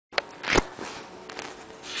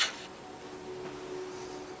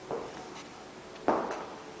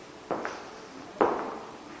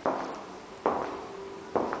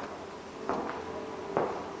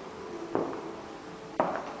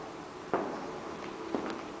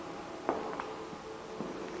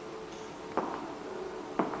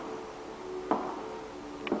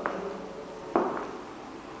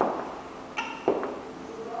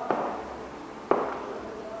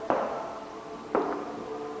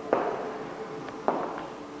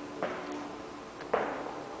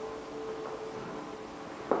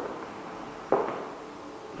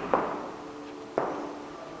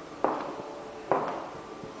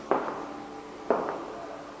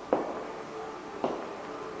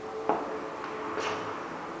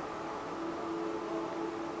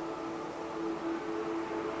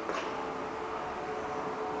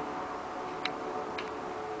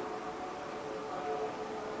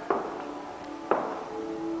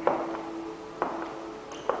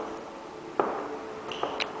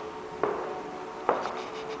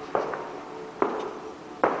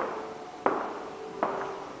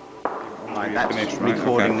That's finished, right?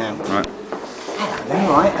 recording Okay. now. Right.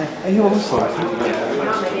 All right. Are you all sorted?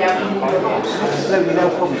 Absolutely no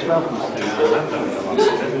problems. Welcome.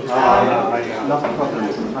 Not a problem.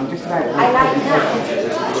 I'm just about. I like that.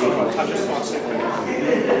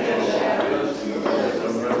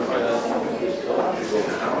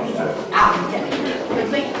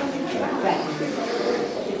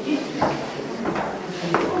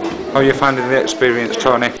 How are you finding the experience,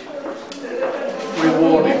 Tony?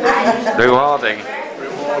 Rewarding. Rewarding.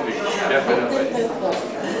 Rewarding, definitely.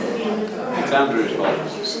 It's Andrew's fault.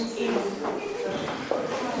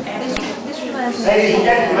 Ladies and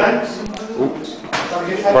gentlemen, can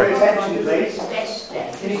you have your attention, please?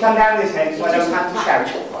 Can you come down this end so I don't have to shout?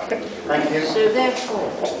 Thank you. So therefore,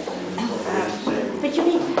 but you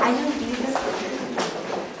mean, I know, do you know?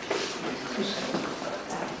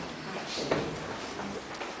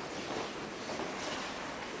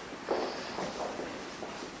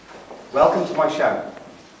 Welcome to my show.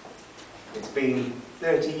 It's been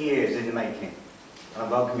 30 years in the making, and I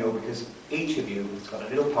welcome you all because each of you has got a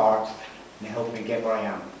little part in helping me get where I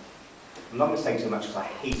am. I'm not going to say too much because I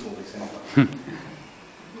hate all this anyway.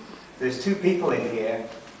 There's two people in here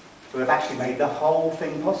who have actually made the whole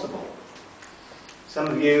thing possible. Some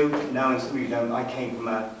of you know and some of you don't. I came from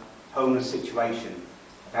a homeless situation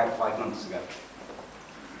about 5 months ago.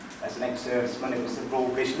 As an ex-serviceman, it was the Royal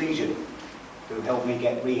British Legion who helped me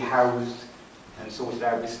get rehoused and sorted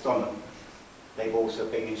out with stomach. They've also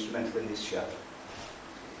been instrumental in this show.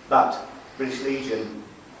 But British Legion,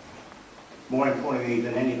 more importantly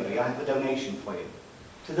than anybody, I have a donation for you.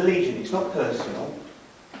 To the Legion, it's not personal.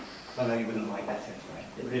 I know you wouldn't like that anyway.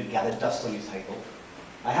 It would gather dust on your table.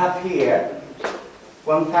 I have here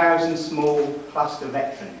 1,000 small plaster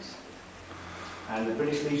veterans. And the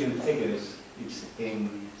British Legion figures, it's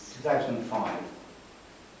in 2005,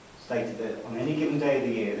 stated that on any given day of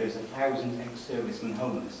the year there's 1,000 ex-servicemen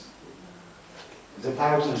homeless. There's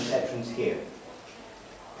 1,000 veterans here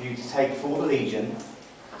for you to take for the Legion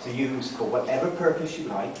to use for whatever purpose you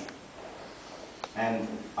like, and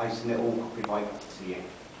I submit all copyright to you.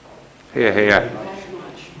 Here, here.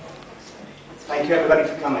 Thank you everybody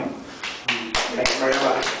for coming.